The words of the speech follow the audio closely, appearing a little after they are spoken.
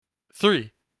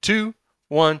Three, two,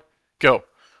 one, go.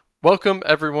 Welcome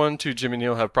everyone to Jimmy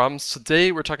Neal Have Problems.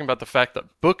 Today we're talking about the fact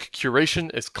that book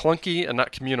curation is clunky and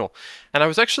not communal. And I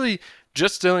was actually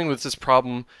just dealing with this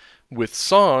problem with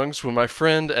songs when my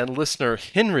friend and listener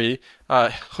Henry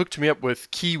hooked me up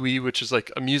with Kiwi, which is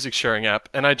like a music sharing app.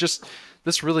 And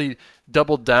this really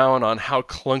doubled down on how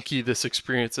clunky this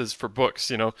experience is for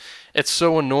books. It's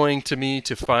so annoying to me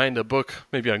to find a book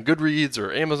maybe on Goodreads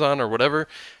or Amazon or whatever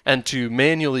and to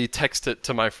manually text it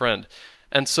to my friend.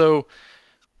 And so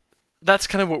that's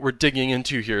kind of what we're digging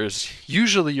into here is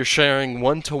usually you're sharing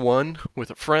one-to-one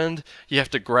with a friend. You have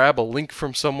to grab a link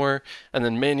from somewhere and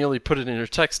then manually put it in your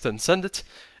text and send it.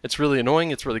 It's really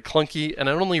annoying, it's really clunky, and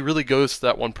it only really goes to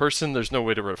that one person. There's no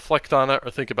way to reflect on it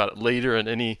or think about it later in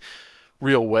any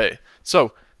real way.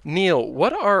 So, Neil,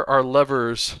 what are our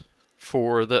levers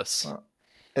for this? Well,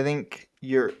 I think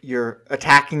you're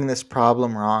attacking this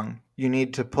problem wrong. You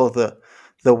need to pull the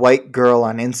white girl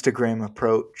on Instagram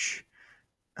approach,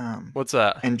 What's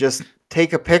that? and just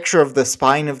take a picture of the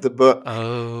spine of the book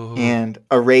Oh. and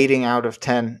a rating out of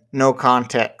 10. No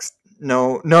context.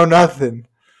 No nothing.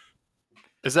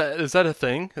 Is that a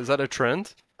thing? Is that a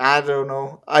trend? I don't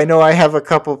know. I know I have a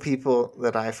couple people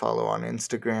that I follow on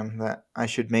Instagram that I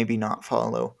should maybe not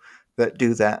follow that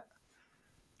do that.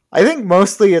 I think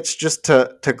mostly it's just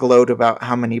to gloat about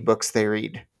how many books they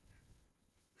read.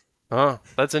 Oh,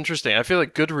 that's interesting. I feel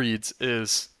like Goodreads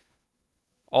is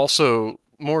also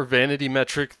more vanity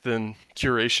metric than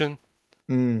curation.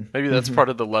 Maybe that's part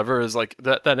of the lever is like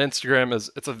that Instagram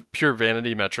it's a pure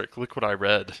vanity metric. Look what I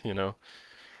read.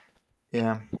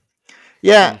 Yeah.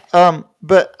 Yeah,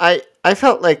 but I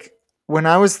felt like when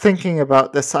I was thinking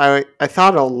about this, I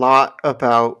thought a lot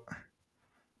about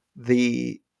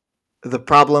the the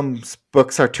problems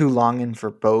books are too long and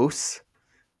verbose.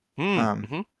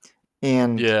 Mm-hmm.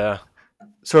 And Yeah.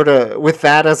 sort of with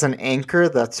that as an anchor,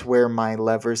 that's where my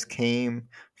levers came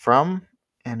from.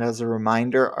 And as a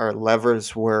reminder, our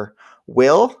levers were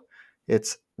will,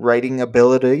 it's writing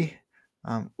ability,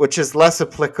 which is less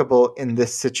applicable in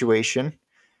this situation.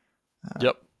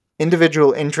 Yep.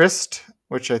 Individual interest,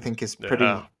 which I think is pretty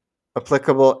Yeah.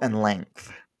 applicable, and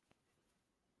length.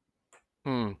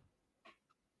 Hmm.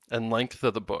 And length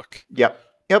of the book. Yep.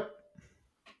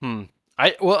 Hmm.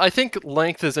 I think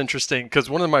length is interesting because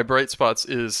one of my bright spots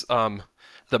is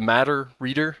the matter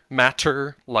reader,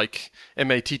 matter like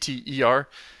Matter.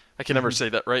 I can never say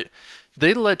that right.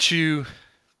 They let you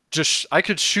I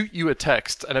could shoot you a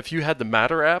text, and if you had the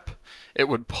Matter app, it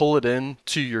would pull it in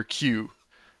to your queue,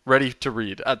 ready to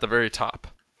read at the very top,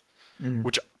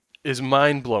 which is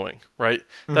mind blowing, right?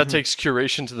 That takes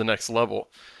curation to the next level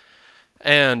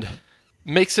and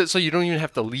makes it so you don't even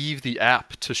have to leave the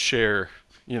app to share,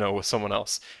 with someone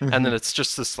else. And then it's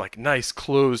just this like nice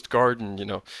closed garden,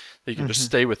 that you can just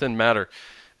stay within Matter.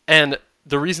 And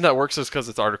the reason that works is because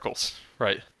it's articles,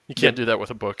 right? You can't do that with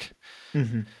a book.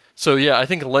 So yeah, I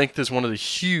think length is one of the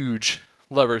huge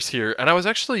levers here. And I was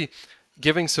actually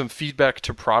giving some feedback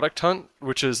to Product Hunt,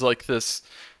 which is like this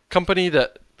company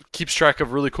that keeps track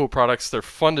of really cool products. They're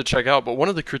fun to check out. But one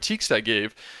of the critiques I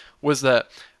gave was that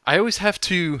I always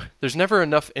there's never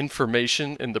enough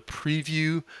information in the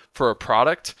preview for a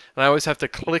product. And I always have to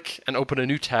click and open a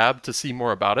new tab to see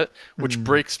more about it, which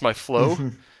breaks my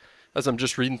flow as I'm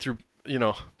just reading through,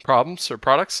 problems or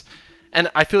products. And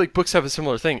I feel like books have a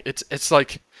similar thing. It's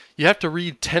like you have to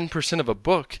read 10% of a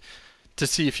book to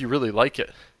see if you really like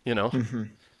it,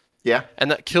 Yeah. And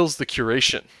that kills the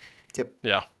curation. Yep.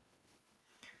 Yeah.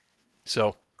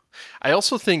 So I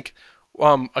also think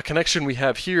a connection we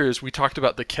have here is we talked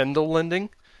about the Kindle lending.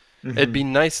 It'd be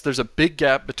nice. There's a big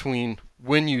gap between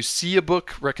when you see a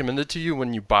book recommended to you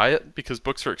when you buy it because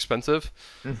books are expensive.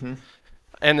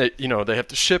 And they have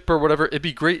to ship or whatever. It'd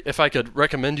be great if I could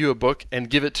recommend you a book and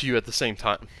give it to you at the same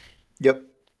time. Yep.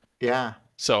 Yeah.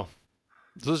 So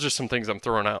those are just some things I'm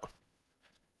throwing out.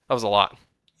 That was a lot.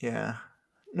 Yeah.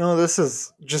 No, this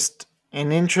is just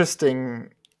an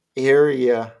interesting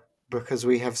area because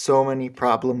we have so many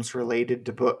problems related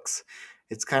to books.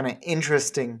 It's kind of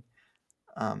interesting,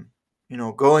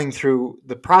 going through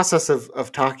the process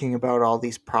of talking about all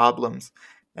these problems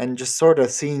and just sort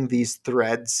of seeing these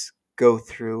threads go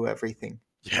through everything.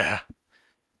 Yeah.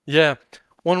 Yeah.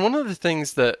 One of the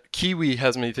things that Kiwi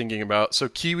has me thinking about, so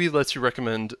Kiwi lets you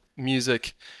recommend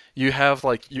music. You have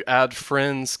you add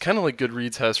friends, kind of like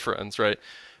Goodreads has friends, right?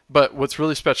 But what's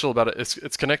really special about it is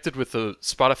it's connected with the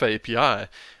Spotify API.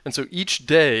 And so each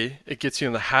day it gets you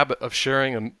in the habit of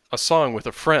sharing a song with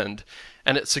a friend.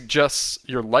 And it suggests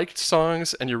your liked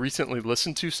songs and your recently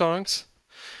listened to songs.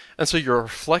 And so you're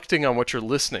reflecting on what you're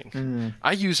listening. Mm.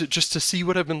 I use it just to see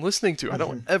what I've been listening to. I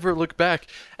don't Mhm. ever look back.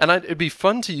 And it'd be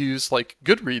fun to use like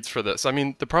Goodreads for this. I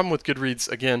mean, the problem with Goodreads,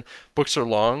 again, books are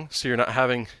long, so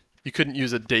you couldn't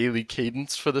use a daily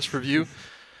cadence for this review.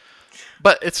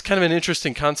 But it's kind of an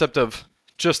interesting concept of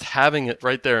just having it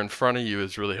right there in front of you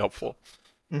is really helpful.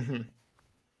 Mhm.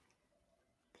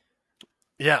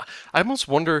 Yeah, I almost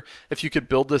wonder if you could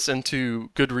build this into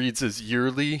Goodreads'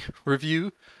 yearly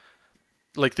review,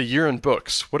 like the year in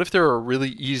books. What if there were a really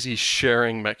easy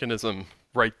sharing mechanism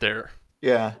right there?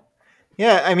 Yeah.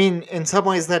 Yeah, I mean, in some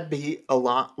ways that'd be a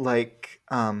lot like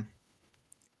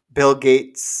Bill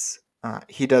Gates.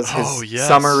 He does Oh, his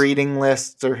summer yes. reading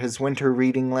lists or his winter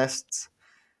reading lists.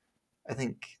 I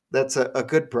think that's a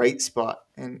good bright spot,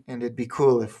 and it'd be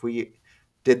cool if we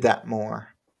did that more.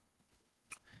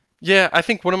 Yeah, I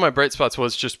think one of my bright spots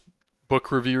was just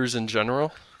book reviewers in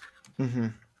general. Hmm.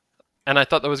 And I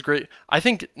thought that was great. I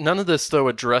think none of this, though,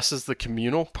 addresses the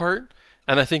communal part.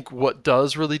 And I think what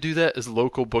does really do that is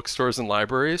local bookstores and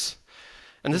libraries.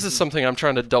 And this is Hmm. something I'm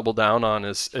trying to double down on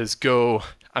is go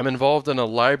I'm involved in a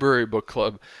library book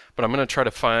club, but I'm going to try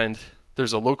to find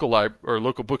there's a local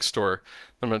bookstore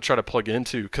I'm going to try to plug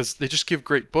into cuz they just give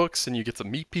great books and you get to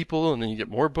meet people and then you get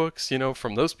more books,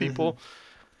 from those Hmm. people.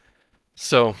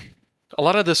 So, a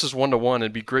lot of this is one to one.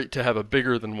 It'd be great to have a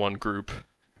bigger than one group.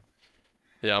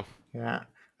 Yeah. Yeah.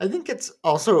 I think it's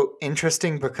also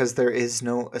interesting because there is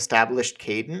no established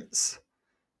cadence,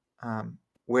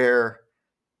 where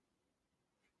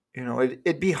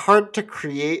it'd be hard to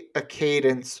create a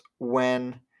cadence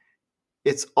when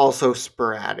it's also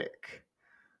sporadic,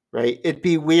 right? It'd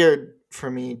be weird for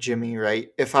me, Jimmy, right?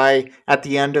 If I, at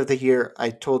the end of the year, I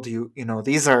told you,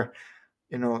 these are,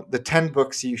 the 10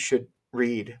 books you should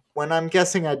read, when I'm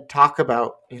guessing I'd talk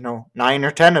about, 9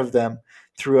 or 10 of them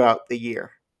throughout the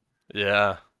year.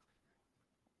 Yeah.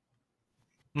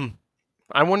 Hmm.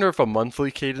 I wonder if a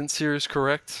monthly cadence here is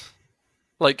correct.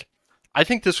 Like, I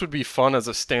think this would be fun as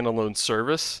a standalone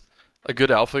service. A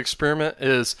good alpha experiment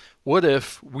is what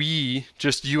if we,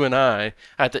 just you and I,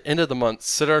 at the end of the month,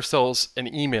 set ourselves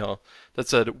an email that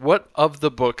said, what of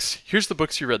the books, here's the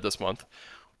books you read this month,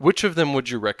 which of them would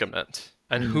you recommend?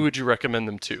 And who Mm, would you recommend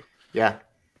them to? yeah.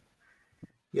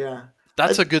 Yeah. I,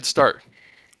 That's a good start.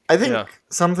 I Yeah. think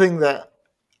something that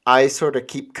I sort of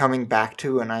keep coming back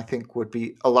to and I think would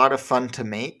be a lot of fun to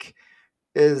make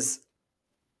is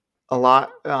a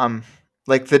lot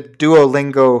like the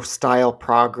Duolingo style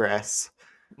progress,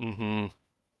 Mm-hmm.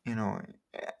 you know.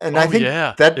 And I Oh, think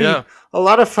yeah. that'd Yeah. be a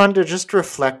lot of fun to just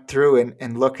reflect through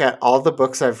and look at all the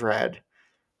books I've read,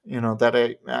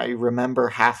 that I remember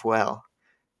half well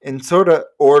and sort of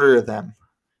order them.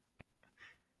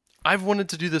 I've wanted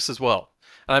to do this as well.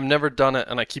 And I've never done it,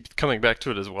 and I keep coming back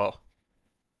to it as well.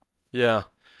 Yeah.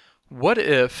 What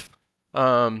if,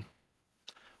 um,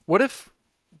 what if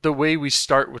the way we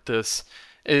start with this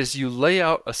is you lay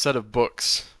out a set of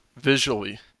books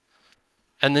visually,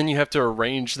 and then you have to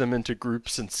arrange them into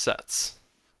groups and sets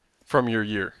from your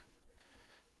year.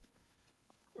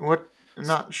 What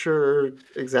Not sure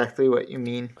exactly what you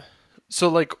mean. So,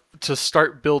 like, to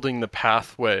start building the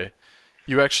pathway,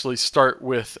 you actually start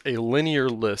with a linear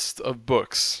list of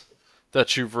books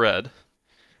that you've read,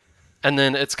 and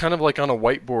then it's kind of like on a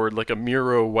whiteboard, like a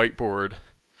Miro whiteboard,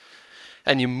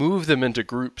 and you move them into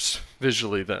groups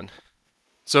visually then.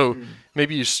 So Mm.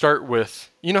 maybe you start with,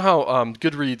 you know how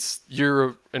Goodreads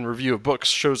year in review of books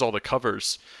shows all the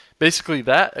covers. Basically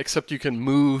that, except you can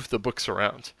move the books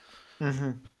around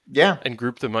Hmm. Yeah. and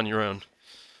group them on your own.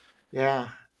 Yeah.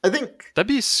 I think That'd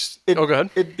be. Oh, go ahead.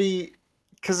 it'd be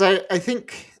because I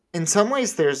think in some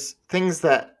ways there's things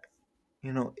that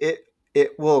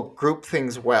it will group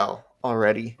things well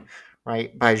already,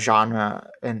 right, by genre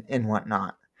and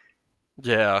whatnot,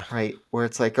 Yeah, right, where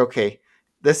it's like, okay,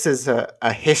 this is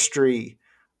a history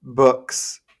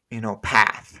books,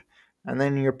 path, and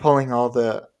then you're pulling all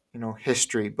the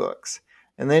history books,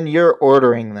 and then you're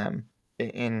ordering them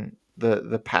in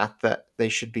the path that they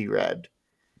should be read.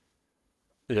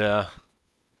 yeah.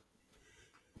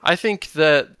 I think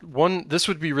that this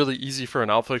would be really easy for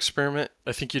an alpha experiment.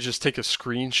 I think you just take a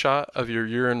screenshot of your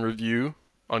year in review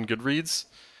on Goodreads,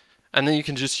 and then you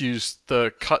can just use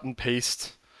the cut and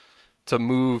paste to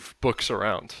move books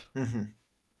around. Hmm.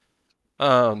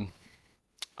 Um,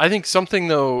 I think something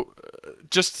though,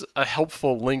 just a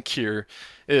helpful link here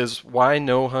is why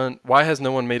has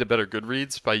no one made a better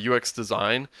Goodreads by UX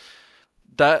design.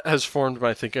 That has formed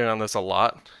my thinking on this a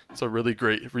lot. It's a really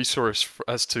great resource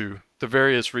as to the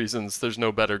various reasons there's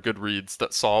no better Goodreads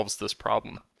that solves this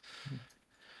problem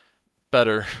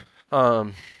better.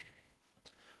 Um,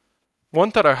 one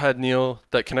that I had, Neil,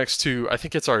 that connects to, I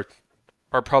think it's our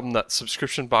problem that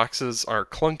subscription boxes are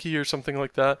clunky or something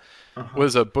like that, Uh-huh.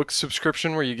 was a book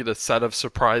subscription where you get a set of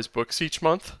surprise books each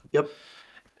month. Yep.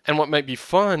 And what might be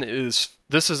fun is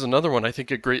this is another one. I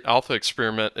think a great alpha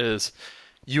experiment is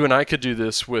you and I could do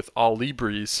this with All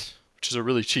Libris, which is a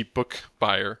really cheap book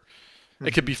buyer.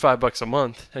 It could Hmm. be $5 a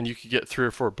month, and you could get 3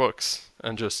 or 4 books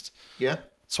and just Yeah.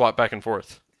 swap back and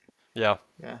forth. Yeah,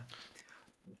 Yeah.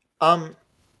 Um.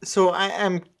 So I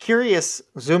am curious,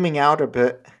 zooming out a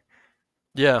bit,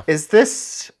 yeah. is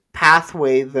this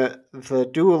pathway the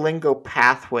Duolingo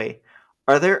pathway?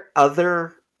 Are there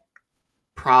other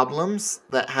problems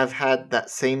that have had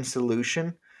that same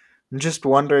solution? I'm just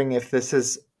wondering if this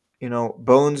is,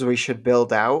 bones we should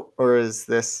build out, or is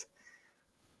this,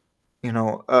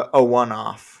 a one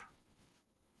off?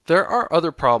 There are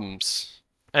other problems.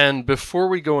 And before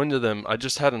we go into them, I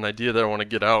just had an idea that I want to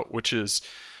get out, which is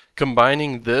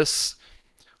combining this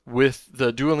with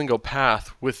the Duolingo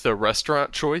path with the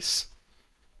restaurant choice.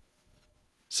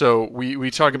 So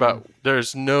we talk Mm. about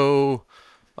there's no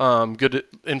good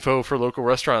info for local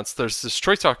restaurants. There's this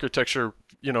choice architecture,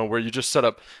 where you just set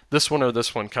up this one or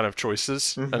this one kind of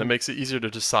choices, and it Mm-hmm. makes it easier to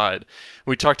decide.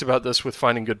 We talked about this with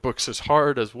finding good books is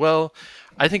hard as well.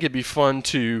 I think it'd be fun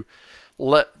to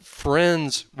let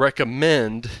friends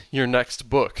recommend your next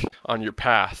book on your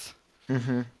path,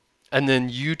 Mm-hmm. and then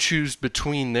you choose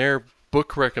between their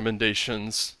book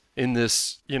recommendations in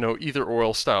this, either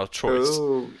oral style choice.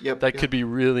 Oh, yep, That could yep. be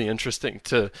really interesting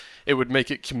to it would make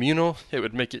it communal, it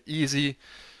would make it easy.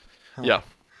 Huh. Yeah.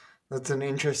 That's an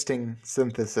interesting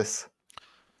synthesis.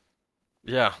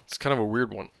 Yeah, it's kind of a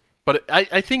weird one. But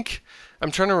I think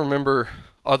I'm trying to remember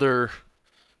other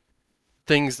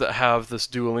things that have this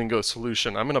Duolingo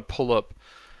solution. I'm going to pull up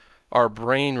our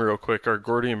brain real quick, our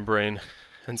Gordian brain,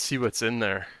 and see what's in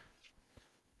there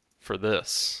for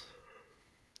this.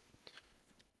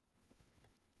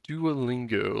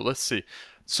 Duolingo. Let's see.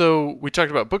 So we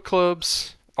talked about book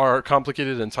clubs are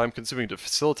complicated and time consuming to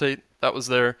facilitate. That was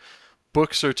there.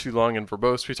 Books are too long and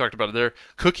verbose. We talked about it there.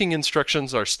 Cooking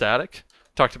instructions are static.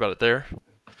 Talked about it there.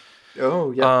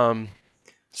 Oh, yep. Um,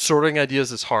 Sorting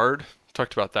ideas is hard.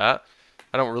 Talked about that.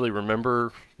 I don't really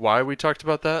remember why we talked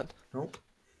about that, Nope.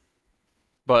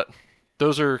 but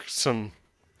those are some.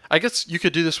 I guess you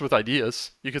could do this with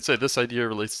ideas. You could say this idea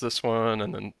relates to this one,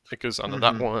 and then it goes on to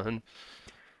that Mm-hmm. one.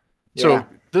 Yeah. So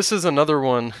this is another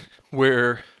one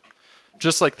where,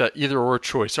 just like that either or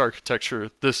choice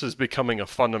architecture, this is becoming a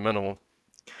fundamental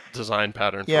design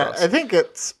pattern for Yeah, I us. think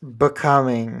it's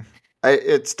becoming.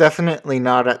 It's definitely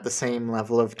not at the same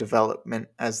level of development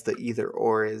as the either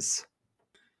or is.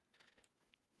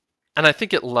 And I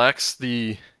think it lacks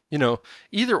the,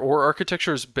 either or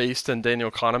architecture is based in Daniel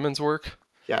Kahneman's work.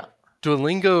 Yeah.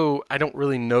 Duolingo, I don't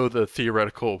really know the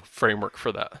theoretical framework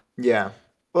for that. Yeah.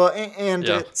 Well, and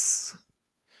Yeah. it's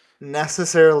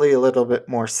necessarily a little bit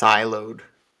more siloed.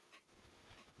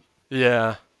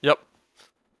 Yeah. Yep.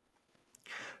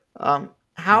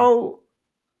 How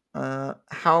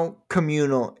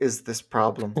communal is this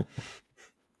problem?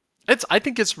 I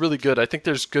think it's really good. I think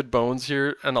there's good bones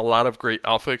here and a lot of great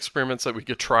alpha experiments that we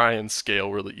could try and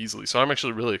scale really easily. So I'm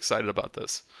actually really excited about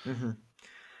this. Hmm.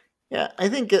 Yeah, I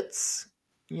think it's,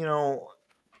 you know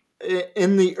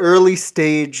in the early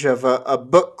stage of a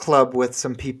book club with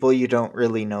some people you don't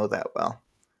really know that well.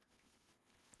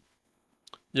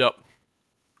 Yep.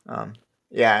 Um,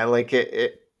 yeah, like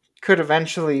it could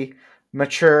eventually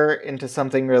mature into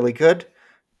something really good,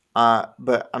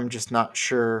 but I'm just not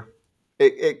sure.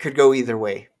 It could go either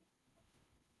way.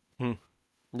 Hmm.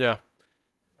 Yeah.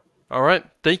 All right.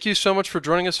 Thank you so much for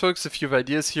joining us, folks. If you have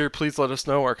ideas here, please let us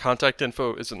know. Our contact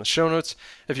info is in the show notes.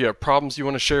 If you have problems you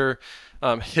want to share,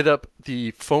 hit up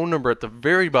the phone number at the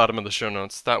very bottom of the show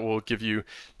notes. That will give you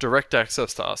direct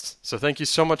access to us. So thank you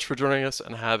so much for joining us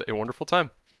and have a wonderful time.